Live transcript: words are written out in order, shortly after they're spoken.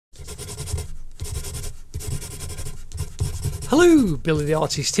Hello, Billy the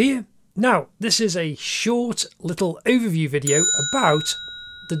Artist here. Now, this is a short little overview video about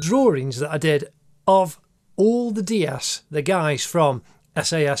the drawings that I did of all the DS, the guys from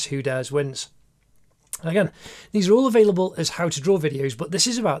SAS Who Dares Wins. Again, these are all available as how to draw videos, but this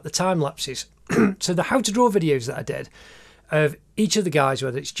is about the time lapses. So the how to draw videos that I did of each of the guys,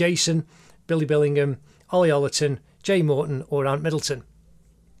 whether it's Jason, Billy Billingham, Ollie Ollerton, Jay Morton or Ant Middleton.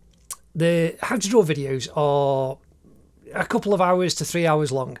 The how to draw videos are a couple of hours to 3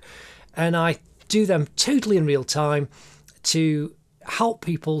 hours long, and I do them totally in real time to help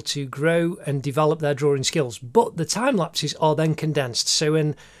people to grow and develop their drawing skills. But the time lapses are then condensed, so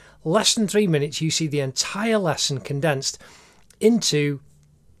in less than 3 minutes you see the entire lesson condensed into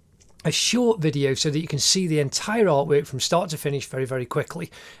a short video so that you can see the entire artwork from start to finish very, very quickly.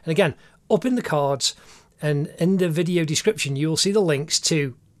 And again, up in the cards and in the video description you will see the links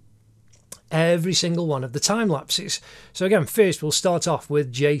to every single one of the time lapses. So again, first we'll start off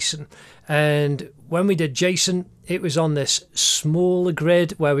with Jason, and when we did Jason it was on this smaller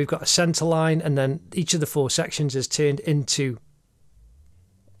grid where we've got a center line, and then each of the 4 sections is turned into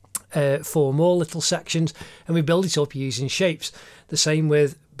 4 more little sections, and we build it up using shapes. The same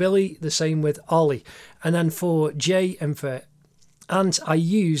with Billy, the same with Ollie, and then for Jay and for Ant I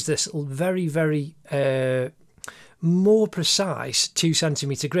use this very, very more precise 2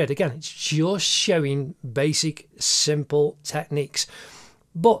 centimeter grid. Again, it's just showing basic simple techniques,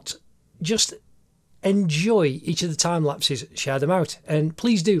 but just enjoy each of the time lapses, share them out, and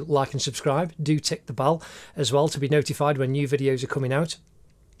please do like and subscribe. Do tick the bell as well to be notified when new videos are coming out.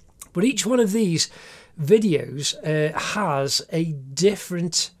 But each one of these videos has a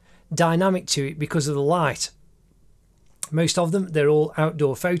different dynamic to it because of the light. Most of them, they're all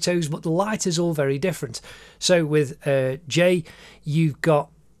outdoor photos, but the light is all very different. So with Jay, you've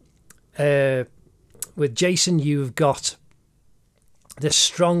got, with Jason, you've got this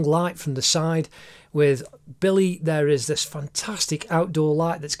strong light from the side. With Billy, there is this fantastic outdoor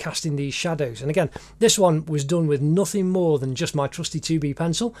light that's casting these shadows. And again, this one was done with nothing more than just my trusty 2B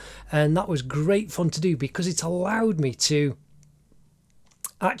pencil. And that was great fun to do because it allowed me to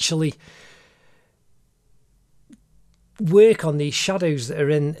actually work on these shadows that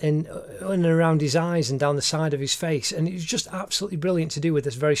are in and around his eyes and down the side of his face, and it was just absolutely brilliant to do with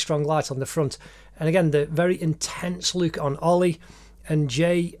this very strong light on the front. And again, the very intense look on Ollie and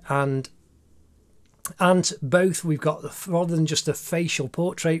Jay and Ant, both, we've got, rather than just a facial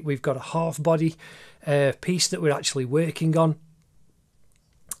portrait, we've got a half body piece that we're actually working on.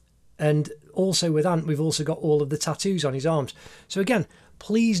 And also with Ant, we've also got all of the tattoos on his arms. So again,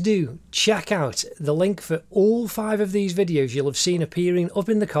 please do check out the link for all 5 of these videos you'll have seen appearing up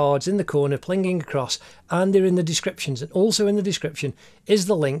in the cards in the corner, plinging across, and they're in the descriptions. And also in the description is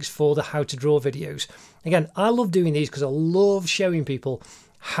the links for the how to draw videos. Again, I love doing these because I love showing people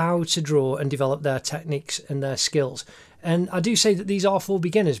how to draw and develop their techniques and their skills. And I do say that these are for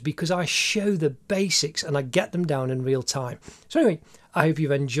beginners because I show the basics and I get them down in real time. So anyway, I hope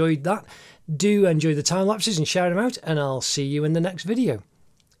you've enjoyed that. Do enjoy the time lapses and share them out, and I'll see you in the next video.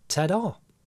 Ta-da!